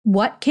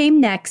What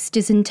came next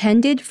is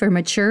intended for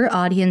mature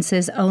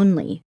audiences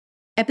only.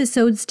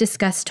 Episodes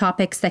discuss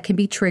topics that can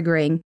be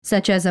triggering,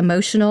 such as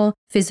emotional,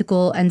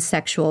 physical, and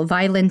sexual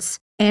violence,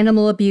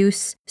 animal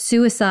abuse,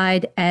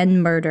 suicide,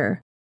 and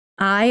murder.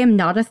 I am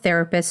not a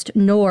therapist,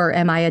 nor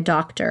am I a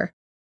doctor.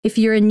 If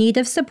you're in need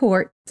of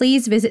support,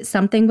 please visit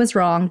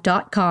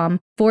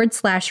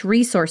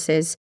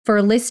somethingwaswrong.com/resources for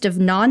a list of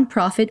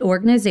nonprofit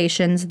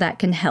organizations that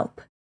can help.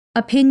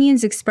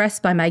 Opinions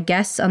expressed by my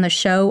guests on the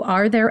show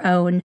are their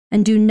own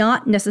and do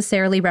not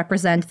necessarily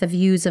represent the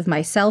views of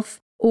myself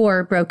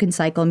or Broken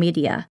Cycle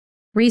Media.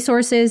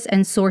 Resources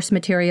and source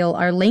material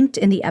are linked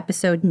in the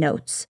episode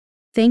notes.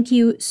 Thank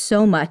you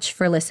so much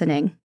for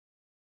listening.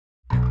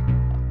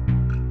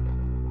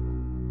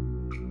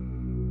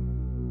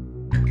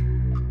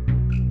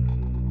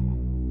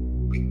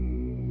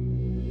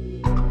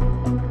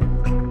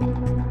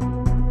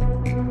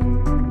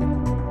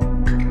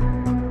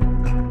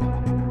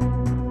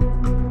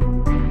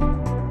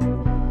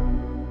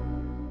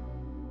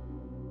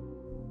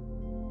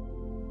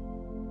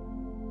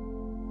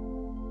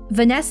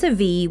 Vanessa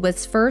V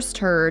was first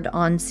heard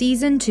on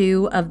Season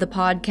 2 of the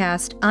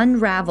podcast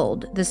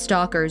Unraveled, The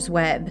Stalker's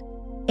Web,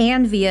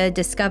 and via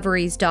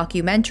Discovery's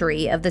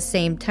documentary of the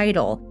same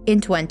title in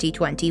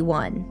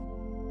 2021.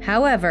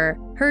 However,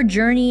 her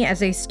journey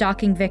as a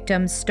stalking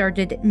victim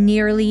started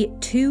nearly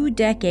 2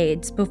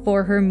 decades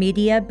before her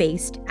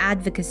media-based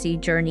advocacy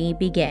journey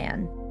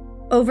began.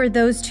 Over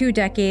those 2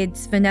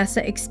 decades,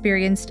 Vanessa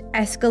experienced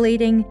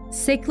escalating,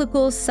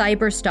 cyclical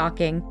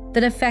cyberstalking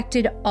that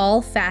affected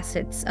all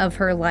facets of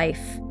her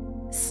life.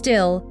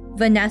 Still,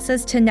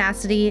 Vanessa's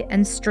tenacity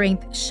and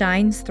strength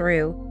shines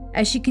through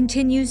as she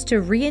continues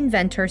to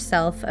reinvent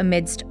herself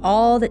amidst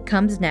all that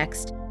comes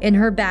next in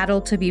her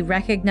battle to be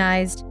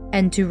recognized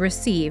and to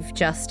receive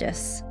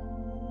justice.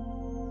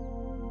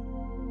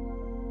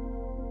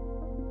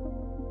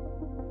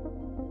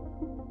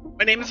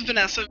 My name is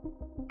Vanessa.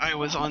 I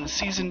was on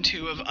Season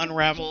 2 of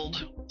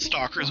Unraveled,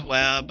 Stalker's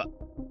Web.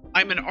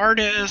 I'm an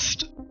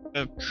artist,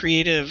 a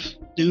creative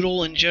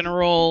doodle in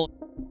general.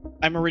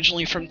 I'm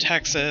originally from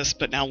Texas,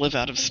 but now live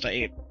out of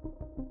state.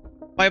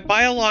 My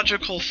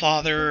biological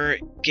father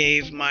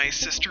gave my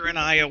sister and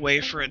I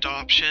away for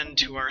adoption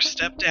to our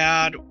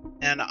stepdad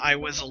when I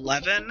was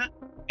 11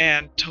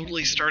 and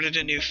totally started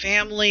a new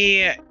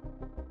family.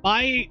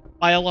 My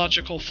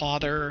biological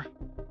father,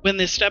 when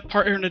the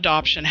step-partner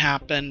adoption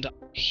happened,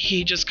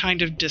 he just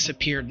kind of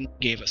disappeared and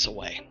gave us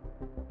away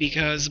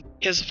because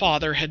his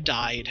father had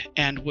died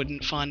and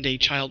wouldn't fund a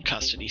child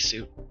custody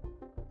suit.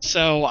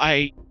 So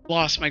I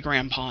lost my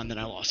grandpa and then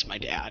I lost my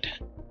dad.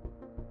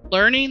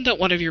 Learning that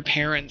one of your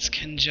parents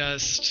can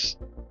just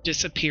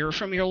disappear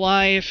from your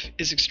life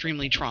is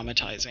extremely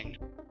traumatizing.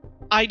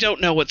 I don't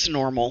know what's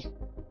normal.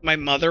 My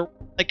mother,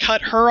 I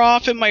cut her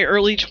off in my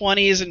early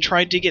 20s and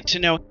tried to get to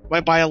know my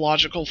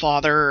biological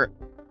father.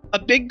 A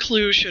big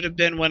clue should have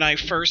been when I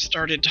first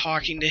started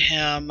talking to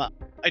him.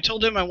 I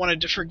told him I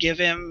wanted to forgive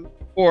him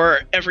for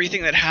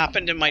everything that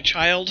happened in my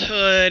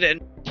childhood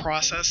and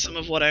process some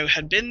of what I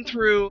had been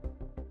through.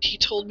 He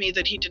told me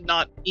that he did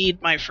not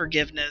need my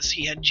forgiveness.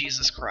 He had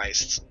Jesus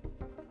Christ's.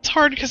 It's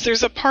hard because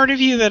there's a part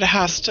of you that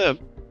has to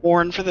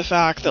mourn for the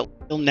fact that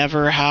you'll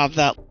never have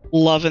that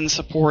love and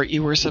support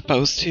you were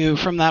supposed to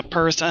from that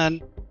person.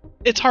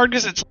 It's hard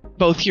because it's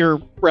both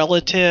your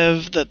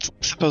relative that's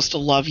supposed to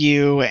love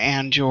you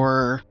and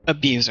your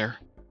abuser.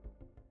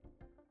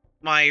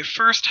 My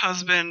first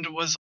husband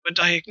was a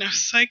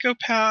diagnosed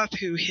psychopath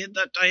who hid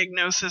that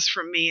diagnosis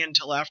from me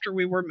until after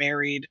we were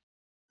married.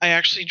 I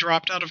actually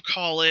dropped out of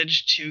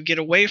college to get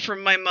away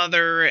from my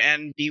mother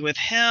and be with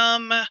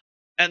him,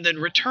 and then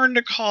returned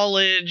to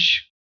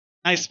college.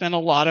 I spent a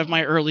lot of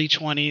my early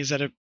 20s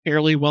at a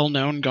fairly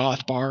well-known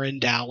goth bar in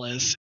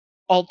Dallas.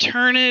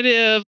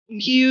 Alternative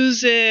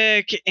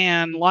music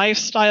and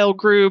lifestyle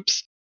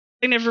groups,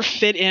 they never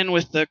fit in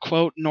with the,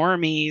 quote,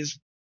 normies.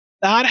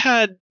 That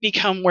had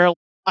become where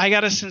I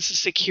got a sense of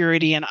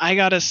security and I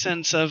got a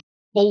sense of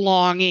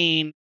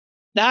belonging.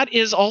 That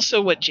is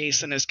also what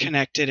Jason is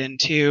connected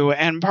into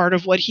and part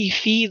of what he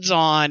feeds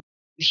on.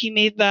 He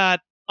made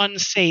that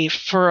unsafe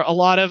for a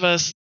lot of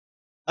us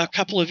a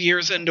couple of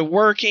years into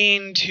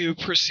working to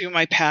pursue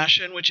my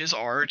passion, which is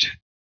art.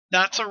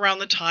 That's around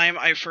the time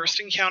I first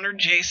encountered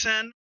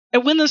Jason.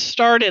 And when this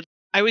started,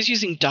 I was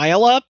using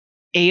dial-up,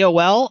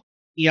 AOL,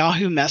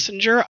 Yahoo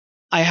Messenger.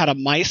 I had a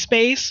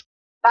MySpace.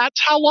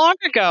 That's how long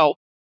ago.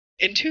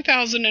 In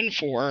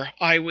 2004,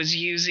 I was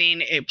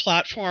using a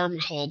platform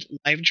called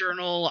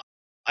LiveJournal.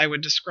 I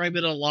would describe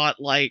it a lot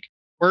like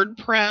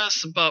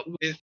WordPress, but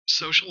with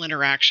social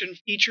interaction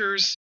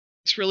features.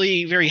 It's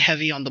really very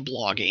heavy on the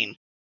blogging.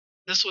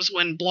 This was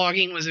when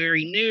blogging was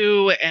very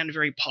new and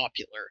very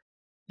popular.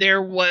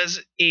 There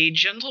was a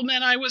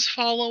gentleman I was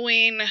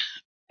following.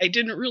 I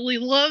didn't really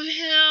love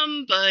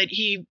him, but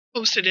he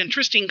posted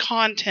interesting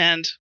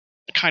content.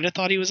 I kind of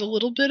thought he was a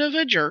little bit of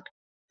a jerk.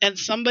 And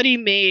somebody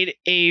made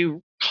a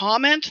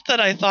comment that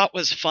I thought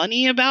was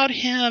funny about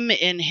him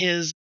in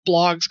his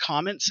blog's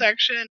comment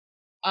section.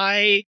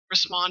 I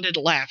responded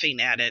laughing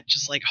at it,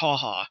 just like, ha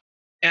ha.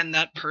 And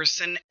that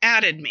person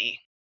added me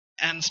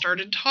and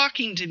started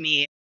talking to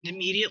me, and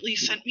immediately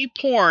sent me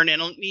porn,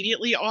 and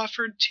immediately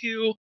offered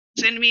to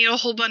send me a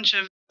whole bunch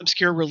of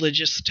obscure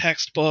religious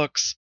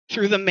textbooks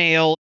through the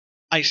mail.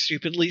 I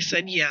stupidly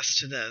said yes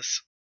to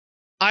this.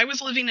 I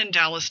was living in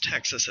Dallas,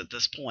 Texas at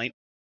this point.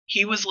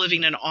 He was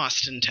living in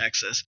Austin,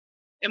 Texas.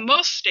 In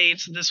most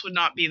states, this would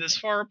not be this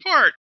far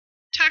apart.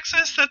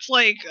 Texas, that's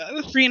like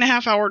a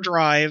 3.5-hour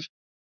drive.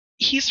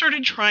 He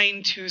started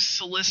trying to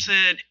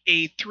solicit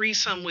a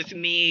threesome with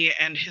me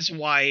and his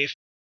wife.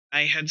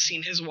 I had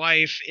seen his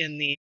wife in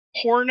the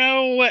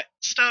porno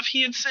stuff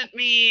he had sent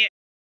me.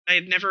 I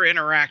had never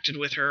interacted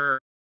with her.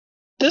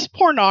 This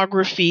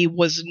pornography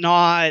was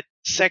not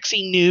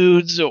sexy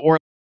nudes or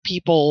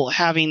people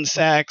having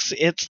sex.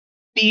 It's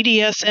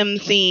BDSM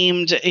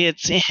themed.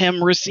 It's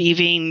him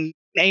receiving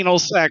anal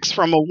sex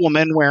from a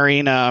woman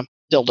wearing a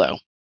dildo.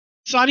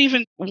 It's not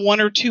even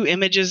one or two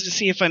images to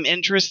see if I'm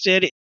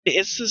interested.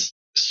 It's this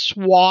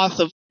swath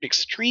of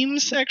extreme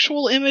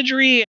sexual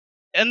imagery.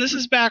 And this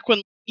is back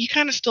when you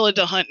kind of still had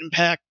to hunt and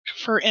peck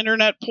for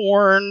internet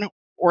porn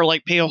or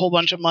like pay a whole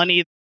bunch of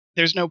money.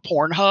 There's no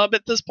Pornhub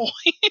at this point.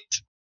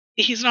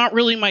 He's not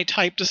really my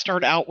type to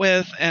start out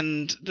with,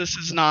 and this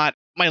is not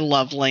my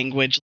love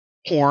language,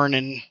 porn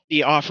and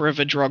the offer of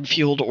a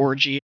drug-fueled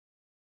orgy.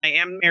 I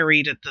am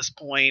married at this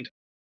point.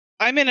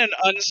 I'm in an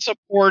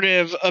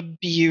unsupportive,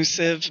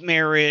 abusive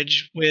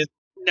marriage with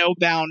no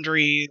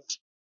boundaries.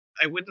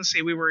 I wouldn't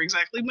say we were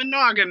exactly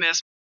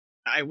monogamous.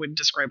 I would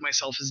describe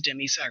myself as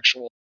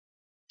demisexual.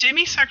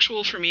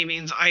 Demisexual for me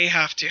means I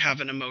have to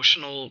have an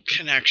emotional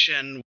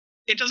connection.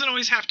 It doesn't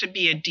always have to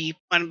be a deep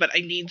one, but I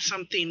need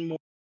something more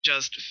than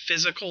just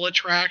physical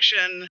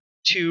attraction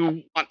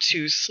to want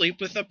to sleep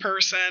with a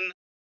person.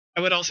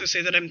 I would also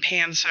say that I'm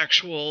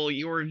pansexual.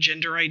 Your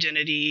gender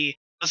identity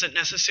doesn't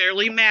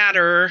necessarily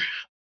matter,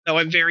 though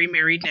I'm very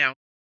married now.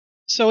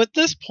 So at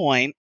this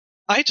point,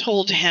 I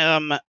told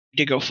him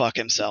to go fuck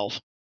himself.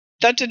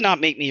 That did not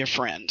make me a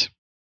friend.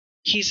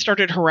 He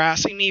started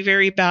harassing me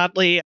very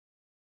badly.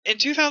 In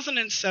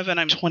 2007,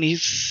 I'm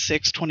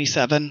 26,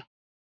 27.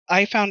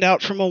 I found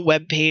out from a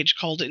webpage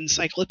called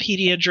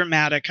Encyclopedia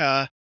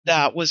Dramatica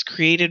that was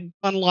created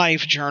on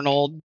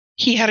LiveJournal.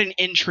 He had an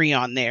entry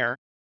on there.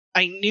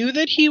 I knew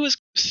that he was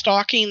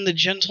stalking the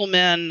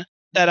gentleman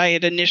that I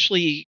had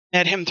initially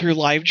met him through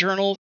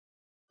LiveJournal.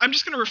 I'm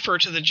just going to refer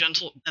to the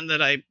gentleman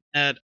that I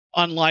met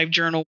on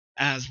LiveJournal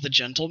as the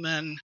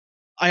gentleman.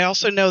 I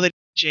also know that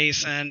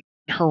Jason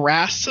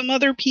harassed some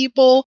other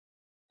people.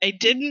 I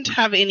didn't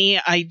have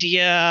any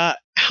idea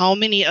how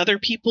many other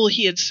people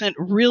he had sent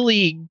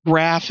really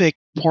graphic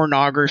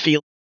pornography.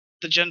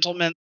 The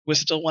gentleman was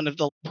still one of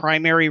the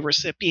primary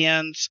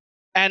recipients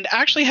and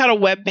actually had a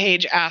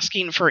webpage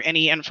asking for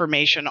any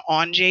information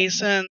on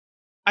Jason.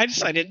 I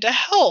decided to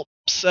help.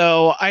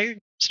 So I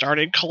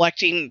started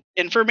collecting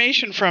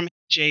information from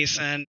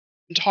Jason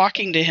and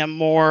talking to him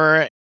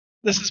more.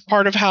 This is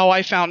part of how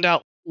I found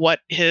out what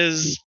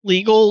his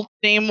legal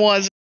name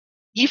was.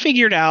 He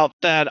figured out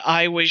that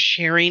I was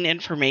sharing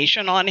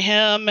information on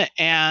him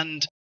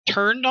and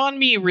turned on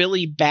me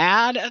really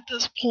bad at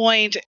this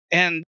point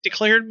and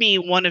declared me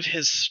one of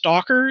his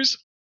stalkers,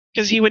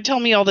 because he would tell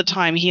me all the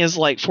time he has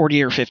like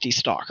 40 or 50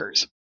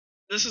 stalkers.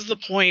 This is the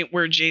point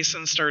where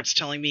Jason starts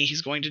telling me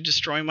he's going to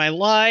destroy my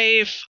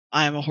life.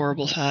 I'm a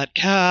horrible fat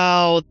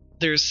cow.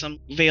 There's some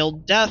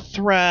veiled death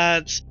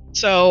threats.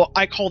 So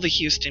I call the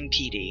Houston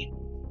PD.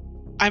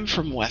 I'm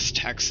from West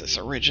Texas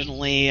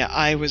originally.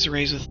 I was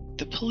raised with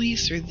the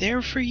police are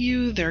there for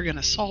you. They're going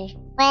to solve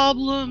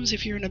problems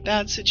if you're in a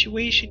bad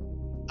situation.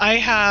 I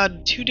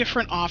had 2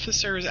 different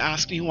officers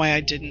ask me why I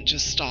didn't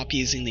just stop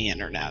using the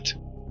internet.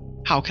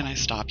 How can I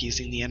stop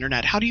using the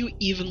internet? How do you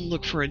even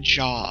look for a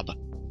job?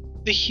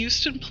 The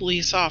Houston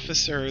police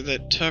officer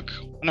that took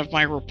one of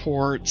my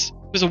reports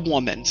was a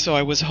woman, so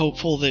I was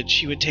hopeful that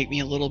she would take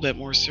me a little bit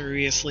more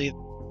seriously.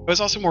 I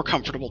was also more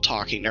comfortable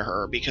talking to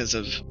her because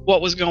of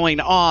what was going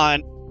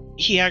on.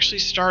 He actually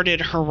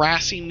started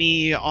harassing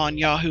me on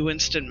Yahoo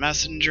Instant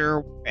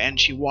Messenger, and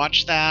she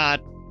watched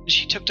that.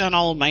 She took down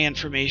all of my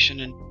information,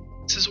 and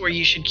this is where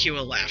you should cue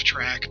a laugh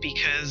track,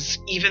 because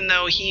even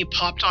though he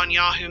popped on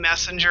Yahoo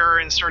Messenger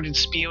and started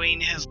spewing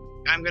his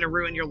 "I'm gonna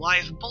ruin your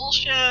life"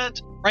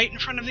 bullshit right in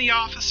front of the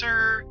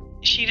officer,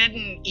 she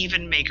didn't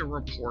even make a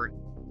report.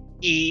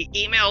 He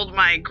emailed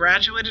my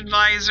graduate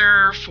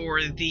advisor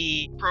for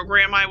the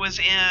program I was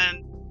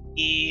in,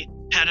 the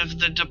head of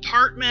the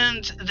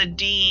department, the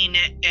dean,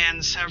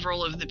 and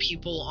several of the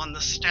people on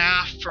the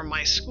staff from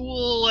my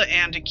school,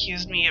 and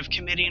accused me of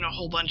committing a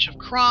whole bunch of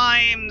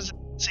crimes,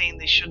 saying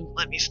they shouldn't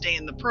let me stay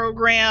in the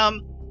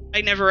program.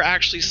 I never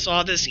actually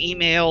saw this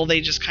email.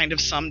 They just kind of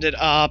summed it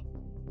up.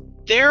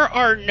 There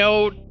are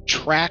no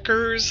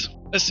trackers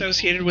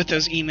associated with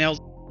those emails.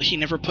 He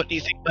never put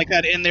anything like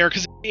that in there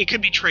because it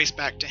could be traced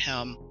back to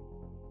him.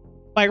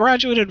 My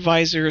graduate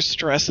advisor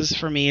stresses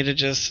for me to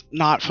just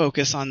not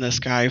focus on this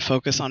guy,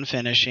 focus on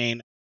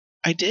finishing.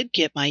 I did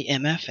get my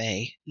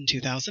MFA in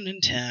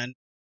 2010.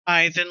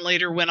 I then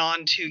later went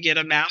on to get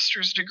a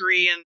master's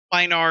degree in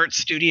fine art,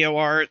 studio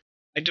art.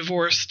 I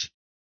divorced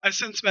I've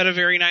since met a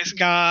very nice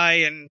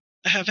guy and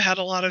have had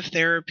a lot of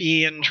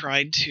therapy and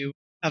tried to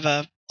have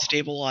a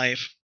stable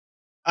life.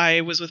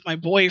 I was with my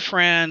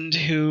boyfriend,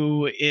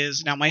 who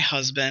is now my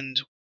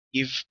husband.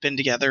 We've been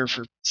together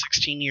for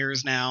 16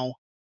 years now.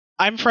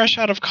 I'm fresh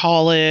out of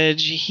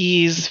college.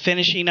 He's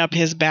finishing up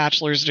his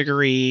bachelor's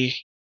degree.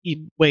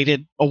 He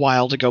waited a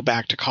while to go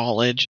back to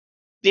college.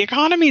 The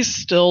economy's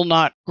still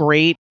not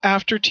great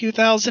after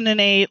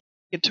 2008.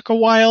 It took a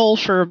while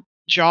for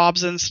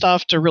jobs and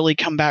stuff to really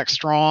come back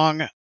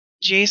strong.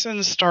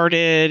 Jason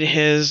started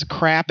his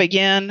crap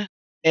again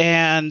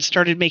and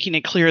started making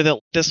it clear that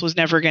this was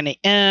never going to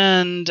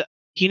end.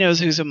 He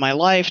knows who's in my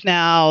life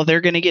now. They're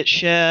going to get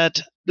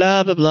shit.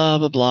 Blah, blah, blah,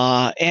 blah,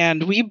 blah.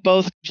 And we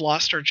both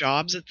lost our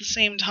jobs at the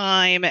same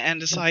time and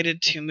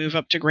decided to move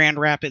up to Grand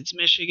Rapids,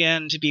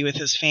 Michigan to be with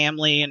his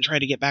family and try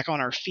to get back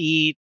on our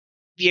feet.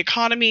 The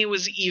economy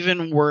was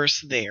even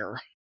worse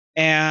there.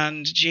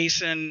 And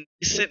Jason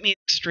sent me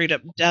straight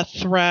up death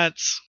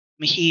threats.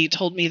 He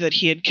told me that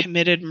he had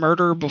committed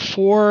murder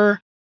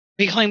before.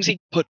 He claims he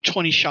put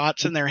 20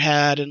 shots in their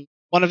head, and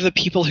one of the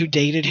people who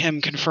dated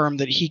him confirmed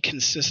that he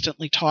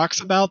consistently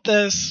talks about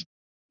this.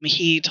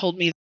 He told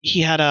me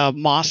he had a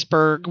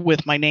Mossberg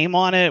with my name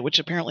on it, which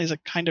apparently is a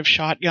kind of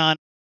shotgun,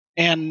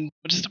 and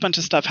just a bunch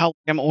of stuff, how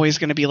I'm always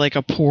going to be like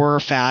a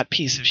poor, fat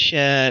piece of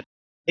shit.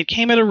 It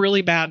came at a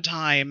really bad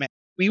time.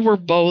 We were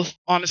both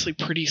honestly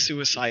pretty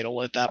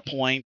suicidal at that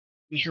point,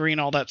 and hearing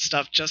all that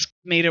stuff just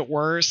made it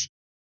worse.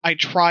 I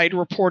tried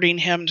reporting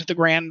him to the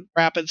Grand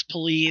Rapids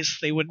police.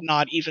 They would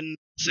not even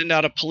send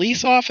out a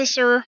police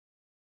officer.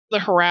 The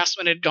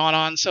harassment had gone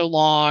on so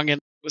long and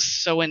it was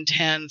so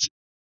intense.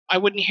 I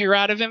wouldn't hear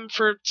out of him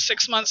for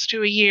 6 months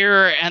to a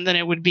year, and then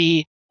it would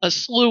be a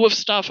slew of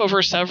stuff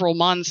over several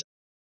months.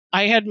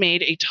 I had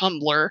made a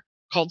Tumblr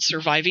called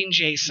Surviving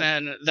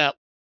Jason that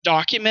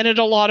documented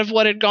a lot of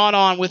what had gone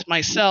on with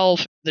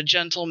myself, the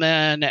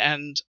gentleman,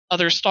 and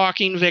other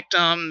stalking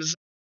victims.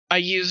 I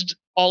used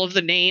all of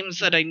the names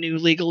that I knew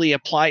legally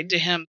applied to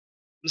him.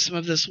 Some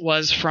of this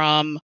was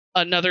from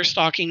another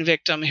stalking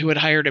victim who had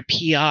hired a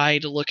PI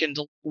to look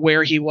into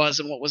where he was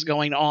and what was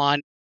going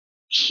on.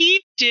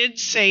 He did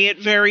say at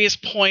various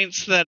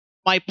points that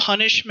my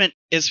punishment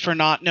is for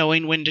not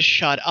knowing when to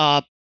shut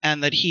up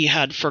and that he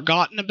had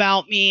forgotten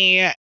about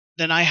me.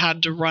 Then I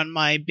had to run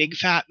my big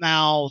fat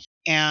mouth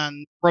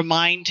and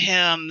remind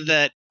him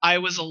that I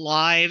was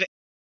alive.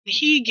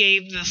 He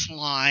gave this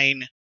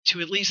line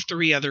to at least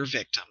 3 other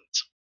victims.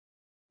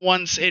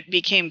 Once it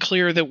became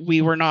clear that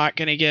we were not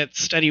going to get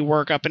steady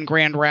work up in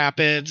Grand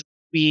Rapids,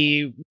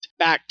 we went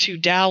back to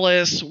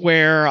Dallas,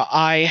 where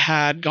I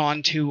had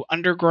gone to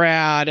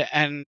undergrad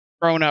and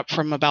grown up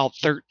from about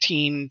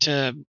 13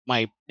 to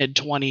my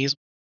mid-20s.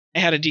 I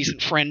had a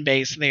decent friend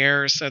base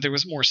there, so there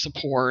was more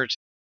support.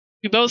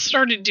 We both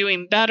started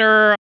doing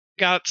better,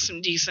 got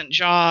some decent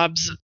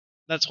jobs.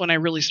 That's when I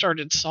really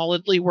started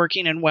solidly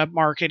working in web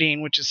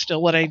marketing, which is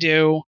still what I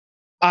do.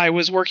 I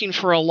was working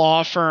for a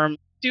law firm,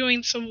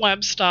 doing some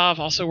web stuff,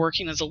 also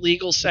working as a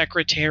legal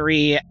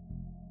secretary.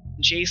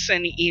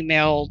 Jason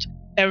emailed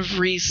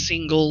every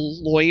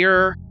single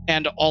lawyer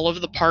and all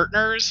of the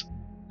partners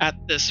at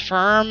this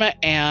firm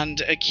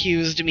and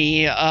accused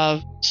me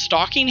of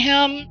stalking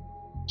him.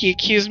 He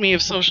accused me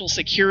of Social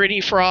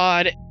Security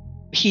fraud.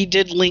 He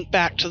did link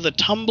back to the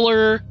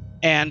Tumblr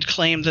and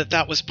claimed that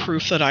that was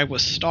proof that I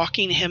was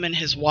stalking him and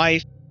his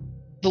wife.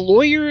 The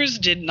lawyers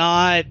did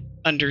not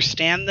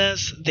understand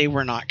this. They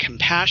were not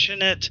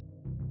compassionate.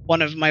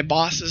 One of my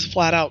bosses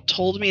flat out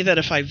told me that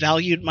if I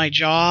valued my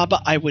job,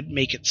 I would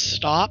make it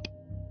stop.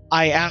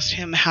 I asked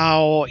him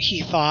how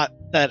he thought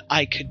that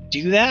I could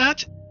do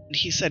that, and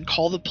he said,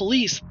 call the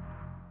police.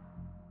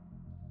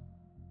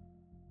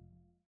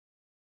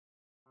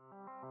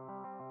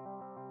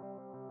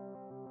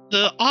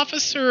 The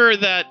officer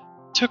that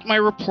took my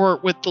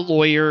report with the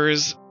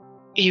lawyers,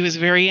 he was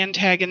very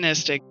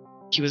antagonistic.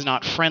 He was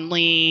not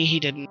friendly. He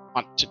didn't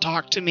want to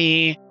talk to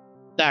me.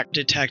 That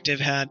detective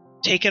had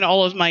taken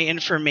all of my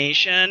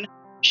information,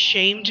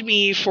 shamed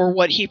me for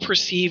what he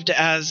perceived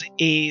as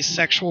a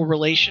sexual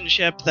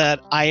relationship that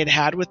I had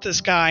had with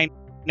this guy.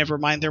 Never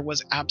mind, there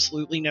was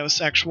absolutely no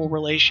sexual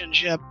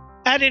relationship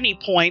at any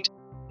point.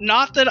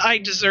 Not that I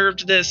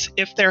deserved this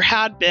if there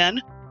had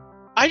been.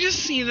 I just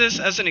see this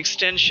as an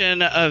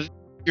extension of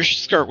your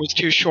skirt was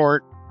too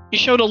short. You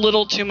showed a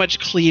little too much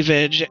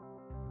cleavage.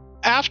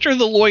 After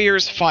the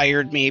lawyers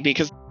fired me,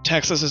 because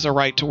Texas is a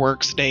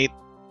right-to-work state,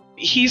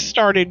 he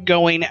started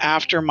going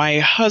after my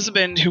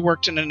husband, who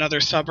worked in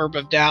another suburb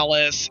of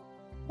Dallas.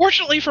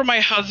 Fortunately for my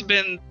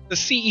husband, the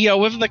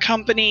CEO of the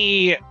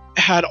company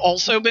had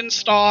also been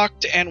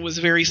stalked and was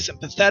very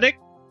sympathetic.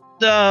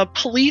 The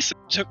police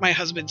took my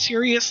husband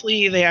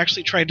seriously. They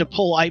actually tried to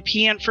pull IP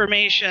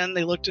information.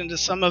 They looked into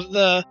some of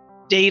the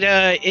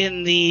data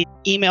in the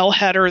email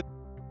header.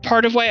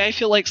 Part of why I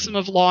feel like some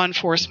of law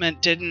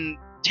enforcement didn't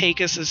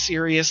take us as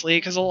seriously,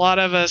 because a lot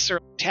of us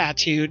are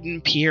tattooed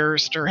and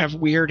pierced or have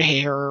weird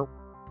hair.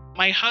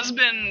 My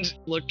husband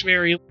looked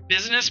very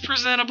business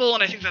presentable,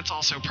 and I think that's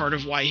also part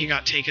of why he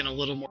got taken a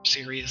little more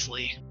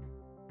seriously.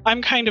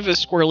 I'm kind of a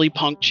squirrely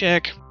punk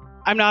chick.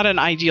 I'm not an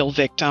ideal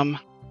victim.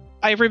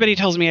 Everybody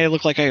tells me I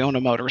look like I own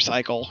a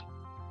motorcycle.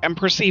 I'm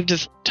perceived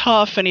as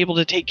tough and able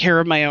to take care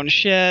of my own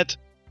shit.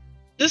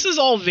 This is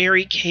all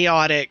very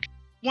chaotic.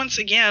 Once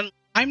again,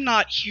 I'm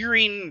not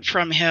hearing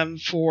from him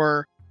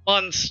for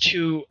months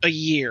to a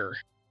year.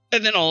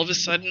 And then all of a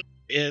sudden,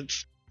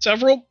 it's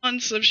several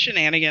months of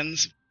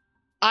shenanigans.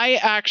 I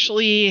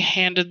actually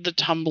handed the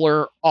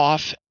tumbler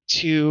off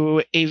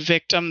to a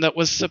victim that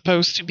was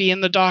supposed to be in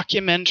the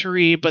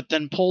documentary, but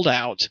then pulled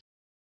out.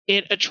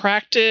 It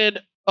attracted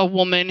a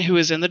woman who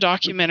is in the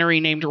documentary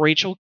named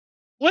Rachel.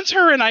 Once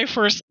her and I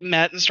first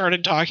met and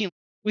started talking,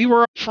 we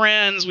were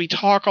friends. We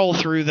talk all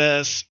through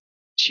this.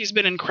 She's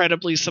been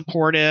incredibly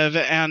supportive,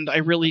 and I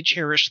really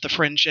cherish the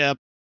friendship.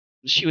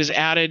 She was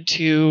added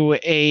to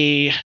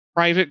a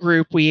private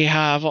group we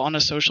have on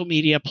a social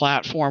media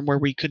platform where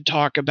we could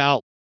talk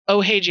about,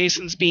 oh, hey,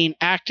 Jason's being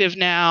active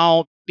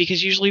now,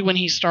 because usually when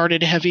he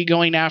started heavy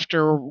going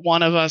after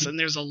one of us, and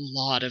there's a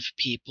lot of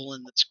people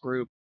in this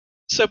group.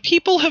 So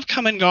people have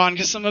come and gone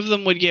because some of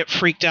them would get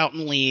freaked out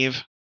and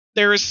leave.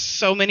 There's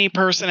so many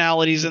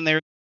personalities in there.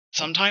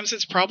 Sometimes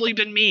it's probably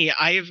been me.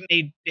 I have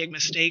made big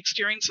mistakes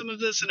during some of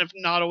this and have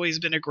not always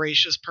been a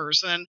gracious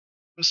person.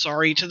 I'm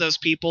sorry to those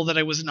people that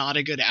I was not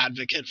a good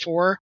advocate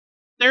for.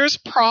 There's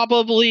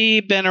probably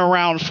been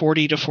around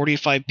 40 to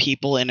 45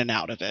 people in and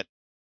out of it.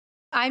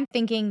 I'm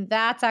thinking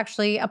that's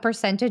actually a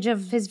percentage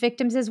of his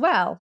victims as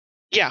well.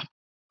 Yeah,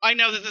 I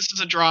know that this is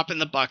a drop in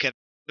the bucket.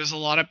 There's a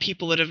lot of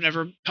people that have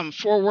never come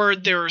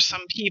forward. There are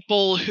some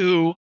people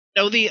who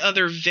know the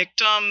other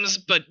victims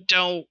but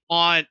don't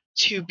want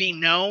to be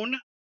known.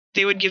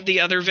 They would give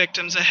the other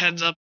victims a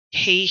heads up.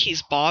 Hey,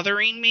 he's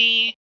bothering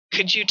me.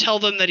 Could you tell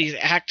them that he's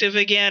active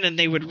again? And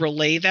they would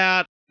relay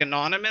that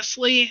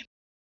anonymously.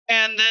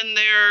 And then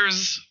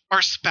there's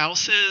our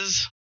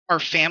spouses, our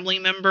family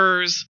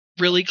members,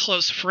 really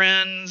close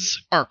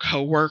friends, our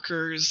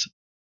coworkers.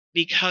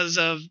 Because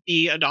of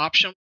the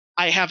adoption,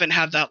 I haven't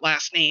had that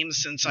last name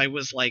since I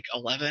was like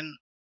 11.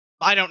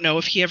 I don't know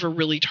if he ever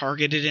really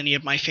targeted any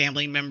of my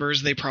family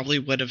members. They probably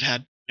would have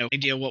had no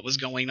idea what was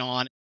going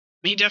on.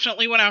 He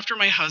definitely went after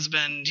my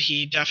husband.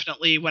 He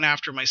definitely went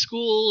after my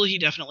school. He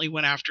definitely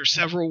went after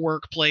several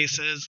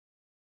workplaces.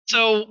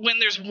 So when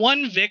there's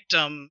one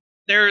victim,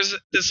 there's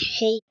this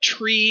whole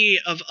tree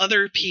of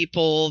other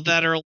people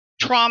that are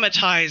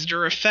traumatized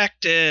or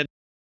affected.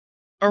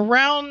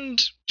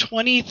 Around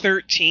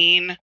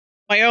 2013,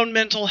 my own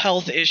mental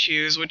health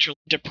issues, which are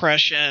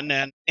depression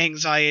and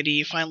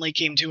anxiety, finally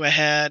came to a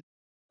head.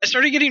 I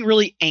started getting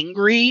really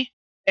angry,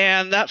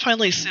 and that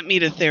finally sent me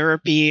to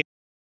therapy.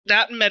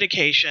 That and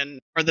medication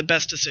are the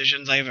best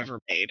decisions I've ever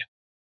made.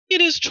 It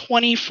is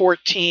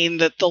 2014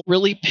 that the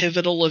really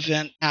pivotal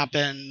event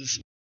happens.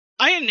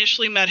 I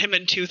initially met him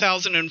in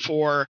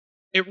 2004.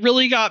 It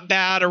really got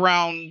bad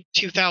around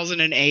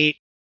 2008.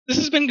 This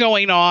has been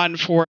going on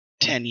for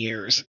 10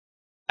 years.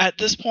 At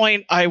this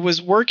point, I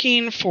was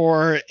working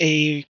for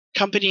a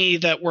company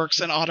that works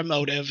in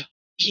automotive.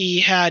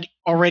 He had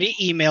already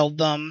emailed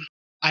them.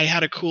 I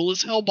had a cool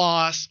as hell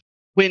boss.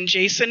 When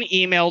Jason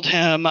emailed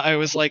him, I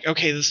was like,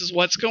 okay, this is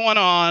what's going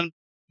on.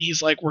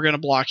 He's like, we're going to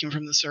block him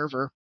from the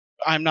server.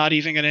 I'm not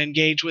even going to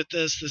engage with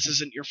this. This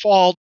isn't your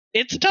fault.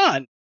 It's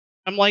done.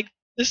 I'm like,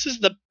 this is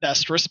the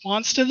best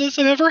response to this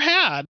I've ever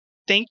had.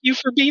 Thank you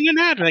for being an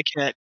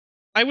advocate.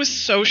 I was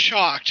so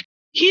shocked.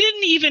 He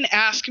didn't even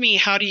ask me,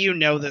 how do you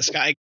know this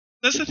guy?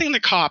 That's the thing the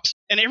cops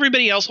and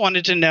everybody else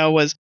wanted to know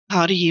was,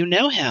 how do you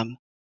know him?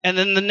 And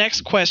then the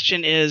next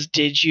question is,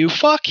 did you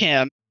fuck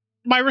him?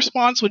 My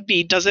response would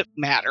be, does it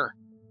matter?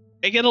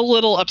 I get a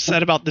little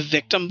upset about the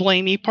victim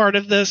blamey part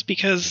of this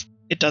because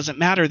it doesn't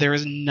matter. There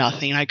is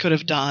nothing I could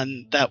have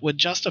done that would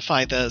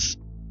justify this.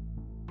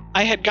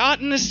 I had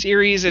gotten a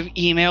series of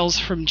emails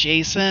from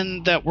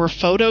Jason that were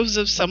photos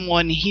of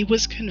someone he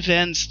was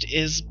convinced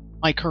is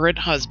my current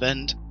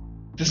husband.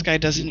 This guy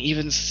doesn't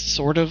even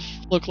sort of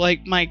look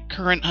like my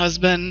current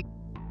husband.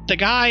 The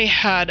guy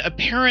had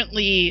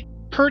apparently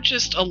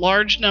purchased a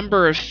large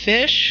number of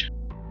fish.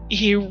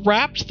 He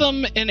wrapped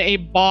them in a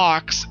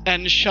box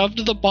and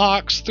shoved the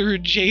box through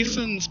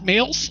Jason's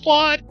mail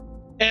slot,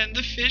 and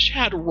the fish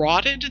had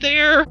rotted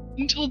there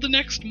until the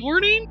next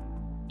morning.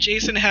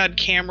 Jason had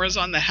cameras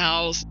on the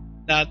house.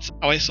 That's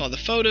how I saw the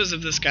photos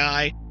of this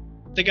guy.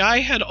 The guy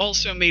had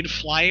also made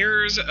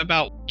flyers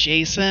about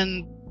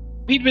Jason.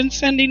 He'd been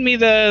sending me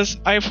this.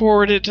 I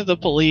forwarded it to the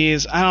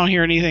police. I don't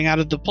hear anything out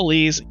of the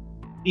police.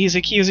 He's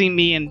accusing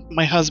me and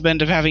my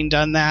husband of having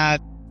done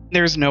that.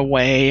 There's no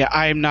way.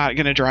 I'm not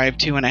going to drive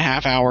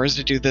 2.5 hours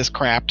to do this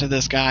crap to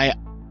this guy.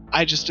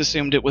 I just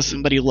assumed it was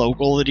somebody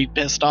local that he'd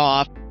pissed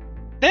off.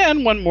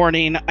 Then one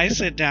morning, I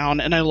sit down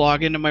and I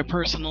log into my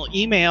personal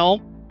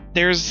email.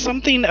 There's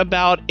something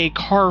about a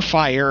car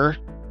fire.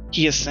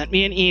 He has sent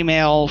me an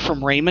email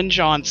from Raymond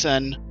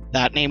Johnson.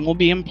 That name will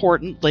be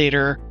important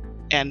later.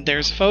 And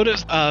there's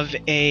photos of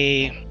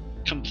a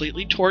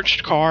completely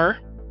torched car.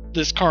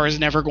 This car is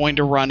never going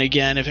to run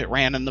again if it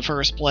ran in the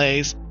first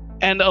place.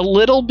 And a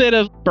little bit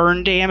of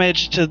burn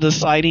damage to the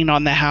siding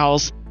on the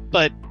house.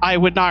 but I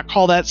would not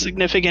call that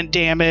significant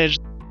damage.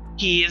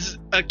 He is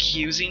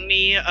accusing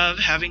me of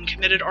having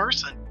committed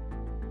arson.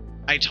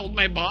 I told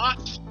my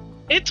boss.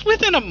 It's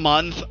within a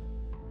month.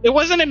 It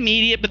wasn't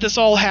immediate, but this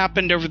all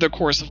happened over the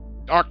course of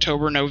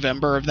October,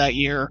 November of that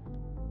year.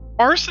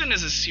 Arson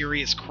is a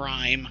serious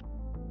crime.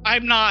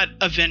 I'm not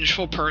a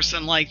vengeful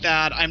person like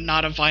that. I'm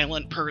not a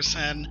violent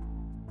person.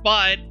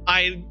 But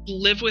I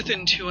live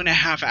within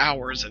 2.5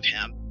 hours of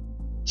him.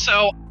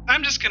 So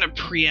I'm just going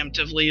to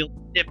preemptively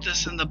nip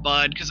this in the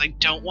bud because I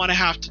don't want to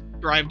have to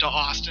drive to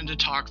Austin to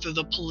talk to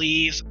the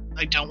police.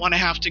 I don't want to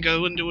have to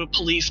go into a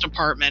police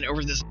department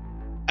over this.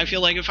 I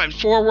feel like if I'm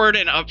forward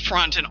and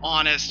upfront and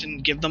honest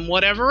and give them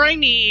whatever I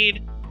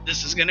need,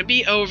 this is going to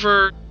be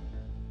over.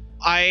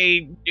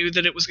 I knew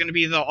that it was going to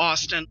be the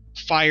Austin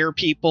fire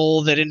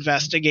people that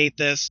investigate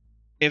this.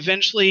 They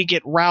eventually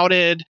get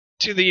routed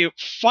to the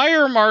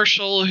fire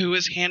marshal who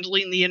is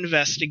handling the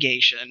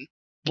investigation.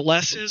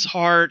 Bless his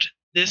heart,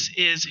 this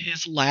is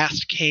his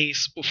last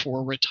case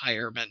before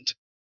retirement.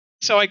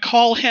 So I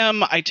call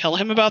him, I tell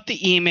him about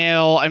the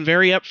email, I'm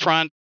very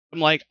upfront. I'm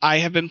like, I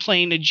have been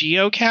playing a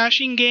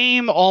geocaching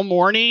game all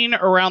morning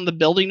around the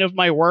building of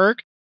my work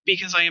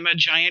because I am a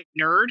giant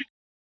nerd.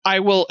 I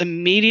will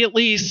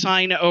immediately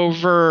sign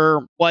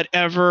over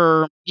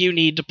whatever you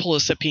need to pull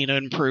a subpoena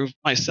and prove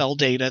my cell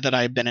data that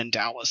I've been in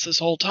Dallas this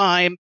whole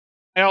time.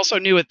 I also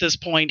knew at this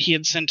point he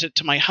had sent it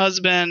to my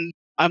husband.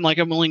 I'm like,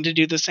 I'm willing to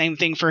do the same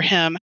thing for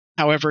him.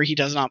 However, he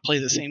does not play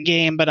the same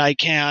game, but I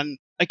can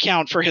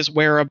account for his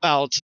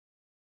whereabouts.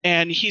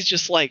 And he's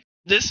just like,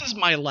 this is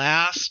my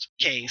last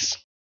case.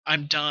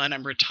 I'm done.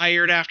 I'm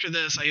retired after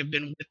this. I have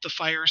been with the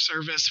fire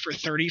service for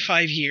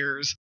 35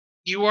 years.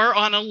 You are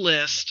on a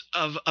list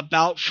of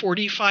about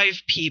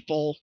 45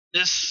 people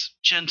this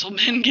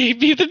gentleman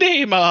gave me the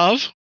name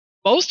of.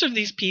 Most of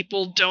these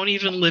people don't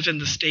even live in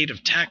the state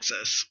of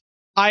Texas.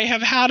 I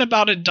have had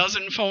about a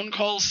dozen phone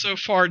calls so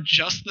far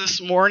just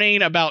this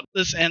morning about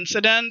this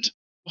incident.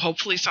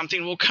 Hopefully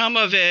something will come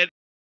of it.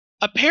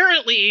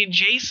 Apparently,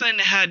 Jason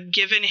had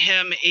given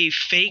him a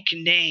fake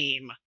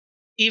name,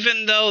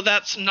 even though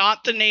that's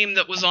not the name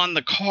that was on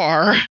the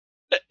car,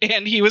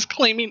 and he was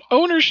claiming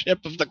ownership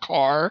of the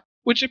car,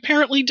 which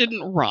apparently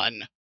didn't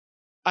run.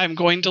 I'm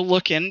going to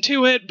look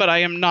into it, but I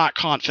am not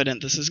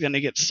confident this is going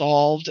to get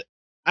solved.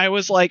 I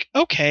was like,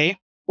 okay,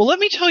 well, let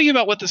me tell you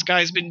about what this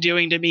guy's been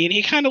doing to me. And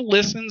he kind of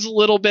listens a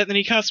little bit, and then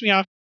he cuts me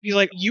off. He's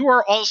like, you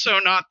are also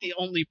not the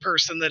only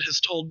person that has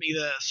told me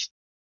this.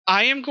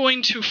 I am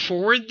going to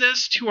forward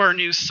this to our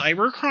new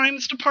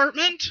cybercrimes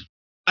department.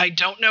 I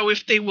don't know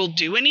if they will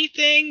do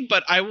anything,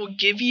 but I will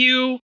give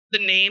you the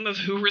name of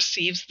who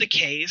receives the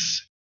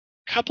case.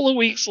 A couple of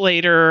weeks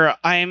later,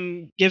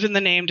 I'm given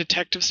the name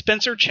Detective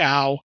Spencer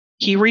Chow.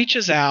 He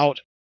reaches out.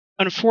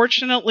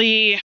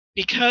 Unfortunately,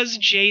 because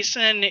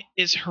Jason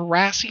is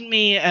harassing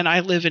me and I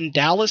live in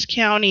Dallas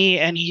County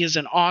and he is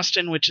in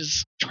Austin, which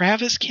is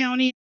Travis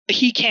County,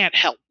 he can't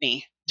help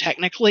me,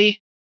 technically.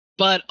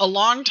 But a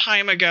long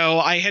time ago,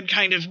 I had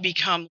kind of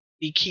become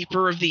the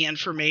keeper of the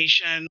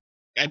information.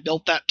 I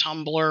built that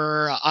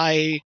Tumblr.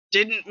 I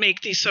didn't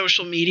make the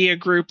social media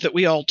group that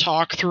we all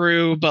talk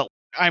through, but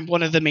I'm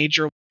one of the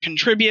major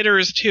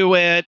contributors to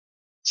it.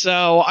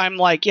 So I'm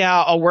like,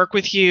 yeah, I'll work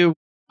with you.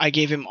 I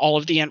gave him all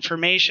of the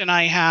information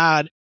I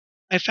had.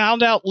 I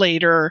found out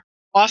later,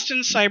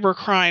 Austin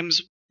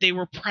cybercrimes, they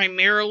were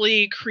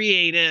primarily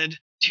created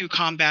to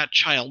combat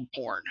child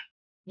porn.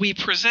 We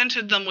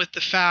presented them with the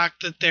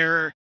fact that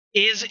there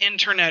is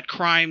internet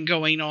crime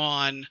going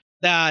on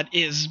that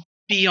is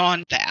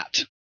beyond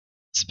that.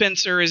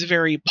 Spencer is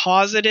very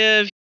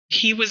positive.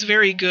 He was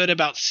very good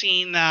about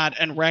seeing that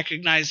and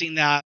recognizing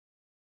that.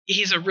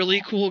 He's a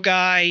really cool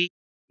guy.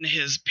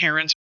 His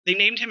parents, they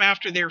named him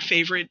after their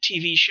favorite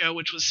TV show,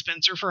 which was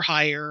Spencer for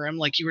Hire. I'm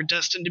like, you were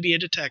destined to be a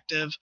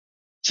detective.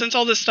 Since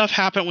all this stuff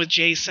happened with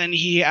Jason,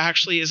 he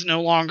actually is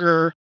no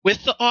longer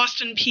with the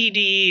Austin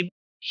PD.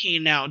 He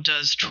now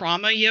does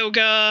trauma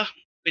yoga,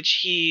 which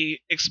he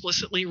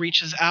explicitly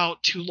reaches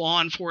out to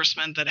law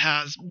enforcement that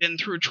has been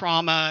through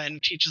trauma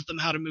and teaches them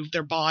how to move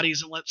their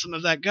bodies and let some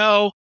of that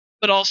go,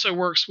 but also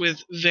works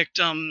with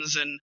victims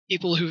and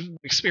people who've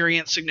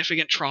experienced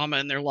significant trauma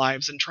in their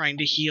lives and trying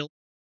to heal.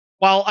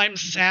 While I'm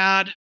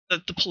sad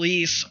that the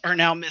police are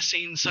now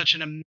missing such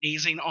an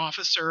amazing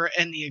officer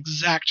and the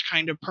exact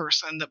kind of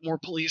person that more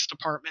police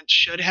departments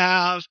should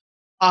have,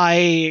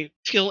 I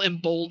feel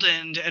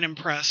emboldened and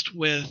impressed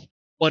with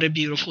what a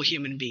beautiful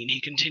human being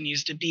he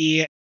continues to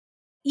be.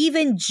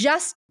 Even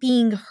just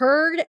being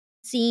heard,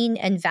 seen,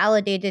 and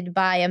validated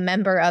by a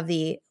member of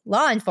the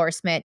law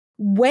enforcement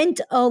went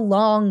a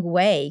long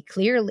way,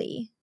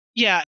 clearly.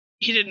 Yeah,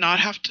 he did not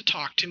have to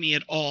talk to me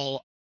at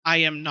all. I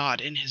am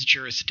not in his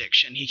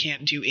jurisdiction. He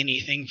can't do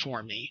anything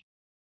for me.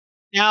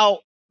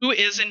 Now, who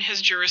is in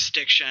his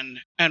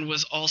jurisdiction and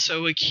was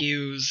also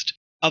accused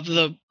of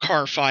the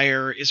car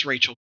fire is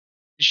Rachel.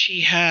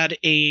 She had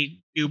a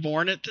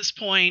newborn at this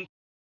point.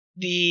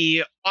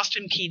 The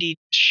Austin PD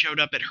showed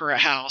up at her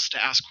house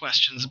to ask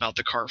questions about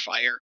the car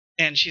fire,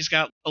 and she's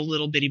got a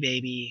little bitty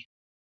baby.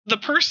 The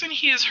person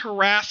he is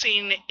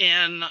harassing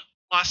in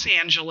Los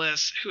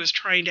Angeles, who is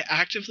trying to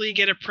actively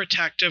get a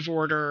protective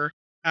order,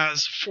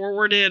 has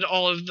forwarded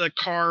all of the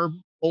car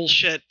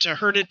bullshit to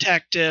her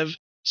detective,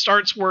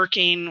 starts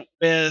working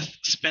with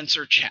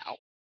Spencer Chow.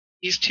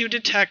 These two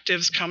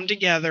detectives come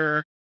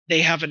together.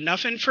 They have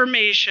enough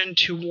information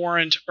to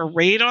warrant a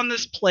raid on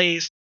this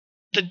place.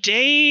 The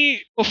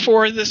day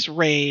before this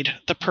raid,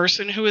 the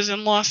person who is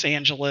in Los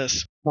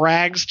Angeles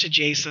brags to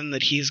Jason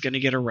that he's going to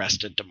get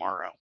arrested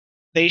tomorrow.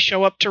 They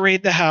show up to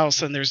raid the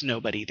house and there's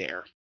nobody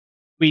there.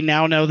 We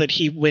now know that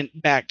he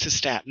went back to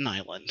Staten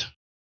Island.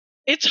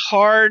 It's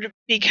hard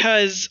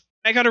because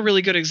I got a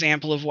really good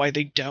example of why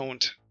they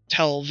don't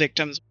tell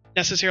victims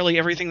necessarily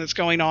everything that's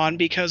going on,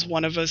 because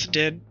one of us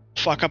did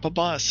fuck up a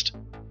bust.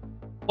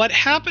 What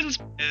happens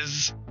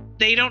is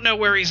they don't know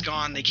where he's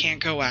gone. They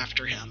can't go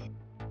after him.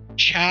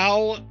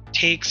 Chow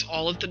takes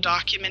all of the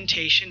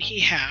documentation he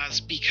has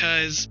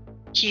because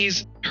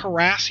he's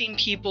harassing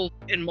people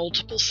in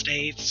multiple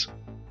states.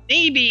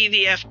 Maybe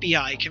the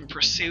FBI can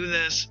pursue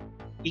this.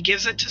 He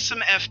gives it to some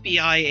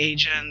FBI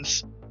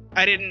agents.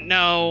 I didn't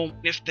know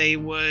if they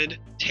would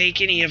take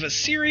any of us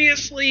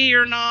seriously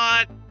or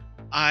not.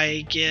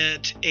 I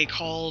get a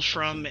call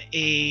from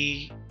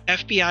a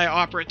FBI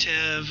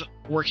operative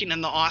working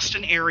in the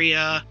Austin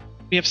area.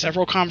 We have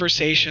several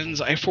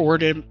conversations. I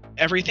forwarded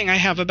everything I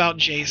have about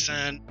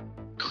Jason.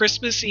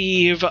 Christmas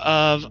Eve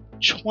of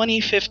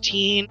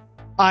 2015,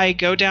 I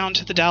go down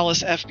to the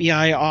Dallas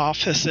FBI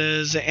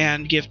offices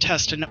and give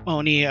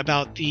testimony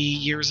about the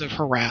years of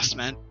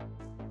harassment.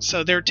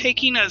 So they're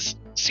taking us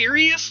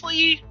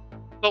seriously,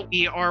 but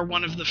we are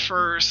one of the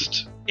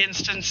first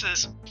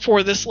instances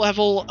for this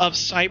level of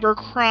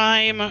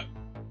cybercrime.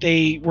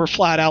 They were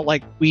flat out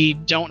like, we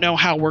don't know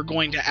how we're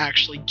going to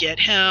actually get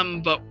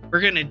him, but we're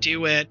going to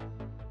do it.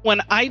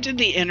 When I did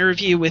the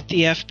interview with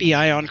the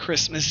FBI on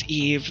Christmas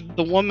Eve,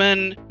 the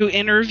woman who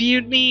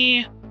interviewed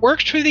me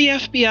worked for the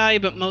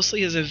FBI, but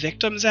mostly as a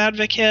victim's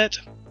advocate.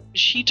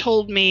 She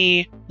told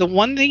me, the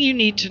one thing you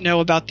need to know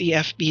about the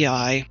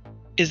FBI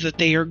is that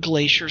they are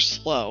glacier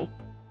slow.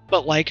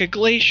 But like a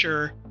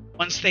glacier,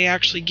 once they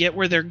actually get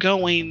where they're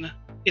going,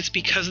 it's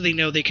because they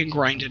know they can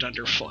grind it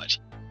underfoot.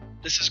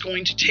 This is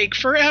going to take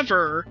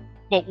forever,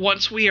 but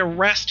once we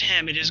arrest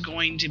him, it is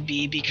going to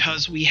be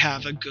because we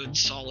have a good,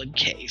 solid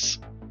case.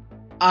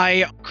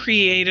 I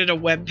created a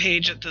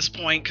webpage at this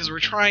point because we're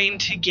trying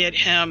to get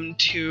him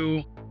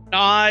to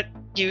not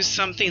use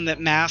something that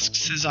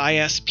masks his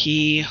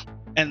ISP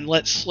and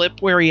let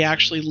slip where he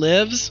actually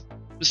lives.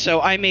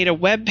 So I made a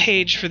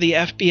webpage for the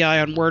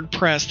FBI on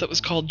WordPress that was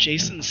called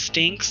Jason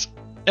Stinks.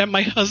 And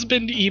my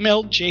husband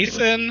emailed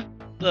Jason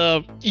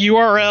the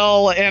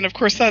URL, and of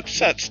course that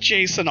sets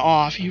Jason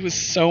off. He was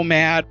so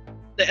mad.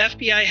 The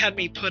FBI had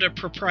me put a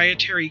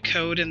proprietary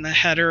code in the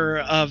header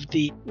of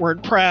the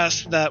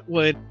WordPress that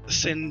would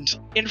send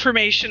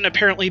information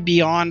apparently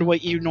beyond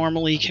what you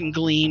normally can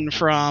glean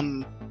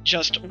from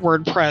just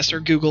WordPress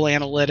or Google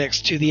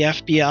Analytics to the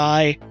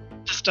FBI.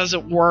 This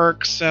doesn't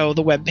work, so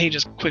the webpage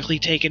is quickly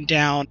taken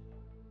down.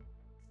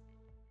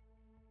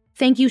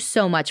 Thank you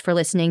so much for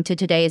listening to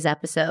today's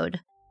episode.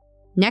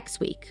 Next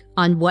week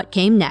on What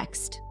Came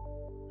Next.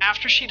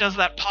 After she does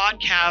that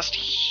podcast,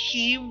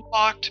 he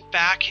walked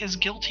back his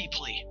guilty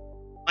plea.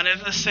 One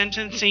of the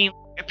sentencing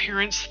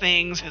appearance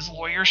things, his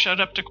lawyer showed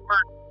up to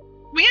court.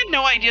 We had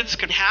no idea this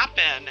could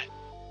happen.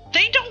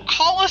 They don't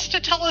call us to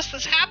tell us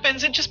this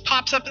happens. It just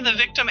pops up in the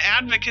victim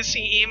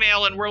advocacy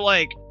email, and we're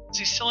like, is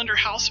he still under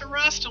house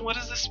arrest? And what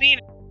does this mean?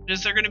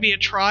 Is there going to be a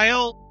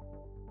trial?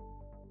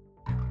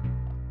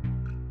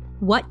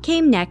 What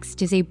Came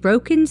Next is a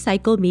Broken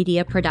Cycle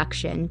Media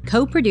production,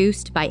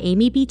 co-produced by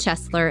Amy B.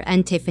 Chesler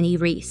and Tiffany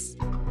Reese.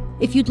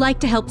 If you'd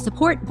like to help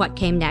support What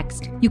Came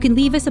Next, you can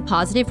leave us a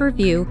positive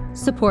review,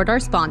 support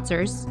our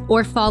sponsors,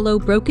 or follow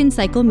Broken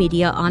Cycle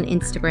Media on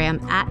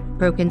Instagram at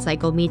Broken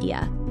Cycle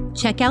Media.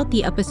 Check out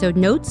the episode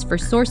notes for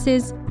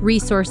sources,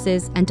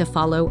 resources, and to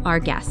follow our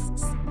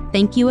guests.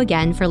 Thank you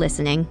again for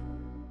listening.